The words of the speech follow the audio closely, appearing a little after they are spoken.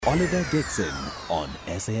Oliver Dixon on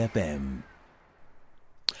SAFM.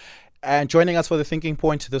 And joining us for the Thinking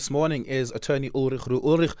Point this morning is attorney Ulrich Roux.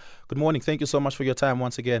 Ulrich, good morning. Thank you so much for your time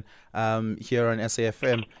once again here on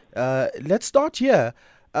SAFM. Let's start here.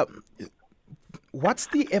 What's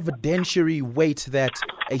the evidentiary weight that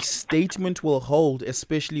a statement will hold,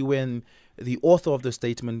 especially when the author of the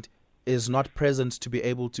statement is not present to be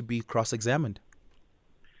able to be cross-examined?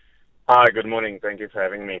 Hi, good morning. Thank you for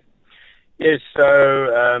having me. Yes,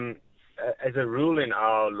 so as a rule in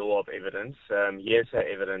our law of evidence,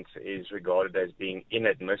 hearsay evidence is regarded as being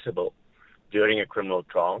inadmissible during a criminal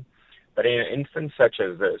trial. But in an instance such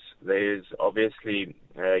as this, there is obviously,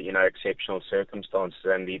 exceptional circumstances,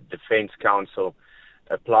 and the defense counsel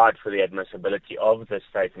applied for the admissibility of the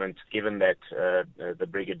statement, given that the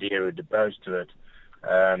brigadier who deposed to it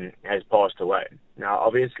has passed away. Now,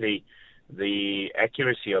 obviously, the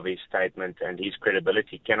accuracy of his statement and his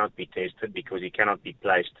credibility cannot be tested because he cannot be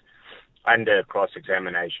placed under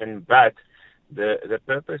cross-examination. But the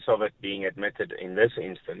purpose of it being admitted in this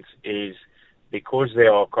instance is because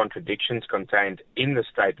there are contradictions contained in the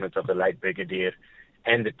statement of the late brigadier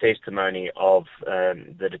and the testimony of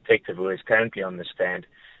the detective who is currently on the stand.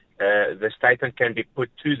 The statement can be put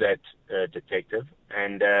to that detective,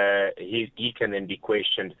 and he can then be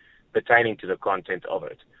questioned pertaining to the content of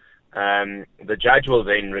it. The judge will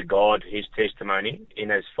then regard his testimony in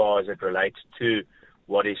as far as it relates to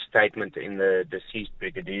what is statement in the deceased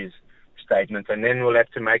brigadier's statement, and then we'll have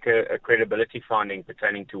to make a credibility finding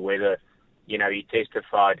pertaining to whether, he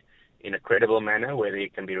testified in a credible manner, whether he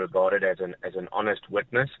can be regarded as an honest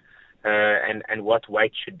witness, and what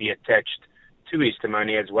weight should be attached to his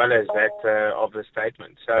testimony as well as that of the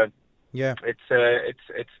statement. So, Yeah.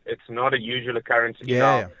 it's not a usual occurrence in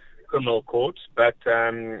our criminal courts, but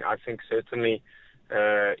I think certainly,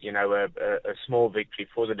 a small victory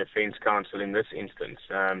for the defense counsel in this instance.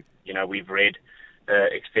 We've read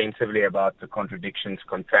extensively about the contradictions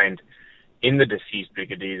contained in the deceased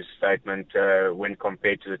brigadier's statement when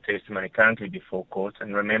compared to the testimony currently before court.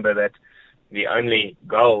 And remember that the only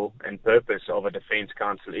goal and purpose of a defense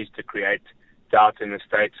counsel is to create doubt in the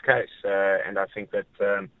state's case. And I think that,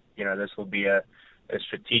 this will be a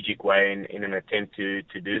strategic way in an attempt to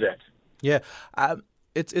do that. Yeah.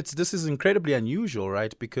 This is incredibly unusual,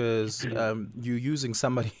 right? Because you're using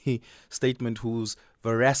somebody's statement whose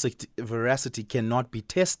veracity cannot be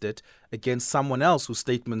tested against someone else whose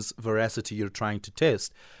statement's veracity you're trying to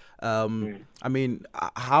test. I mean,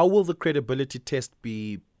 how will the credibility test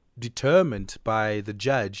be determined by the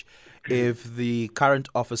judge if the current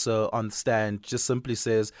officer on the stand just simply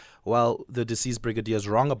says, well, the deceased brigadier is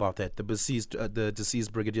wrong about that, the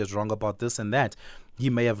deceased brigadier is wrong about this and that, he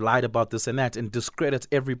may have lied about this and that, and discredits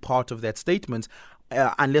every part of that statement,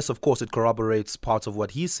 unless, of course, it corroborates parts of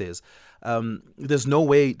what he says. There's no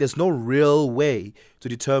real way to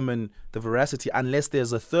determine the veracity unless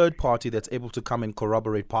there's a third party that's able to come and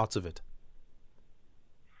corroborate parts of it.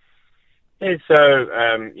 Yeah, so,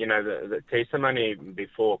 the testimony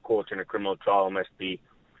before court in a criminal trial must be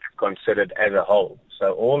considered as a whole.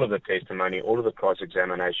 So all of the testimony, all of the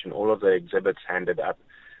cross-examination, all of the exhibits handed up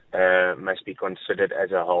must be considered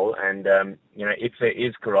as a whole. And, if there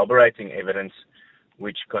is corroborating evidence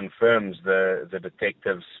which confirms the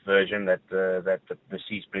detective's version that the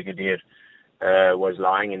deceased brigadier was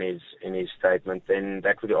lying in his statement, then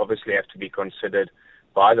that would obviously have to be considered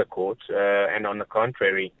by the court. And on the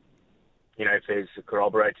contrary, if there's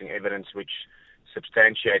corroborating evidence which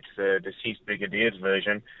substantiates the deceased brigadier's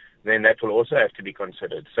version, then that will also have to be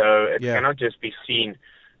considered. So it cannot just be seen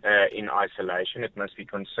in isolation. It must be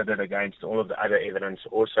considered against all of the other evidence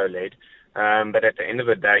also led. But at the end of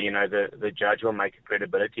the day, the judge will make a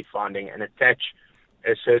credibility finding and attach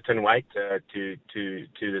a certain weight to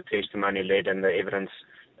the testimony led and the evidence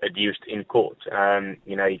adduced in court.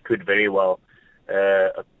 He could very well,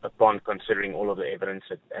 upon considering all of the evidence,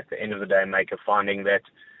 at the end of the day, make a finding that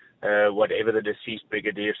whatever the deceased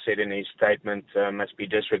brigadier said in his statement must be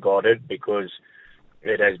disregarded because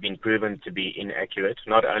it has been proven to be inaccurate,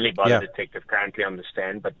 not only by the detective currently on the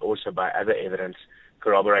stand, but also by other evidence,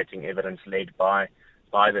 corroborating evidence led by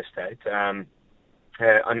the state. On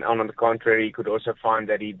the contrary, he could also find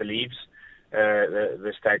that he believes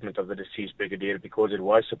the statement of the deceased brigadier because it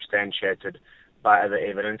was substantiated by other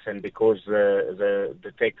evidence and because the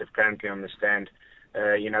detective currently on the stand,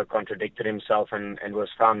 contradicted himself and was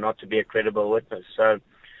found not to be a credible witness. So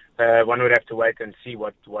one would have to wait and see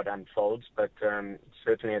what unfolds. But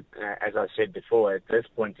certainly, as I said before, at this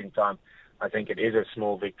point in time, I think it is a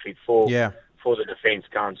small victory for the defense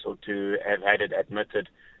counsel to have had it admitted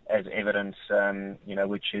as evidence,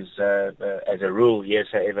 which is, as a rule,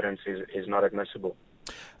 hearsay evidence is not admissible.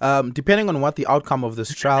 Depending on what the outcome of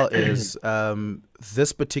this trial is,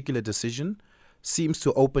 this particular decision seems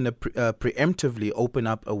to preemptively open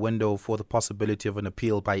up a window for the possibility of an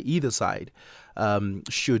appeal by either side,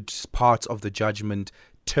 should parts of the judgment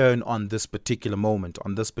turn on this particular moment,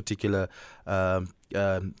 on this particular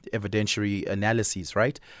evidentiary analyses,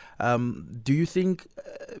 right? Do you think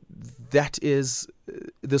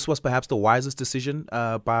this was perhaps the wisest decision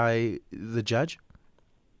by the judge?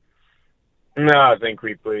 No, I think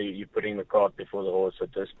you're putting the cart before the horse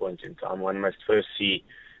at this point in time. One must first see,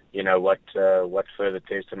 what further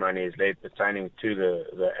testimony is led pertaining to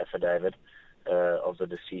the affidavit of the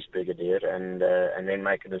deceased brigadier, and then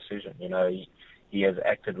make a decision. He has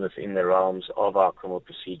acted within the realms of our criminal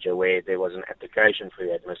procedure where there was an application for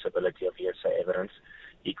the admissibility of hearsay evidence.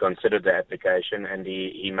 He considered the application and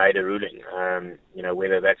he made a ruling.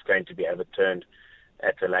 Whether that's going to be overturned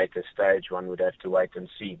at a later stage, one would have to wait and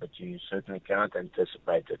see, but you certainly cannot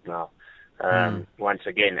anticipate it now. Once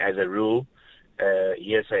again, as a rule,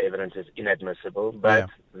 hearsay evidence is inadmissible, but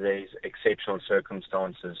there's exceptional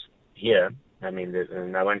circumstances here. I mean,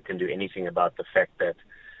 no one can do anything about the fact that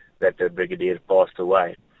the brigadier passed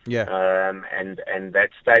away. And that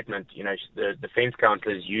statement, the defense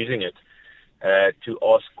counsel is using it to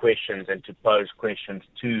ask questions and to pose questions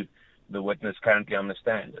to the witness currently on the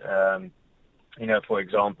stand. For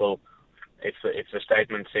example, if the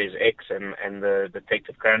statement says X and the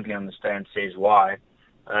detective currently on the stand says Y,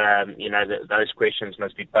 those questions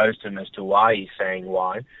must be posed to him as to why he's saying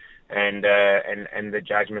Y, and the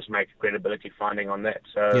judge must make a credibility finding on that.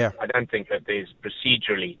 So I don't think that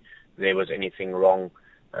procedurally there was anything wrong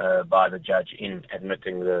by the judge in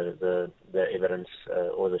admitting the evidence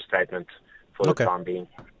or the statement for the time being.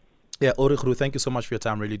 Ulrich Roux, thank you so much for your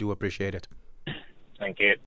time. Really do appreciate it. Thank you.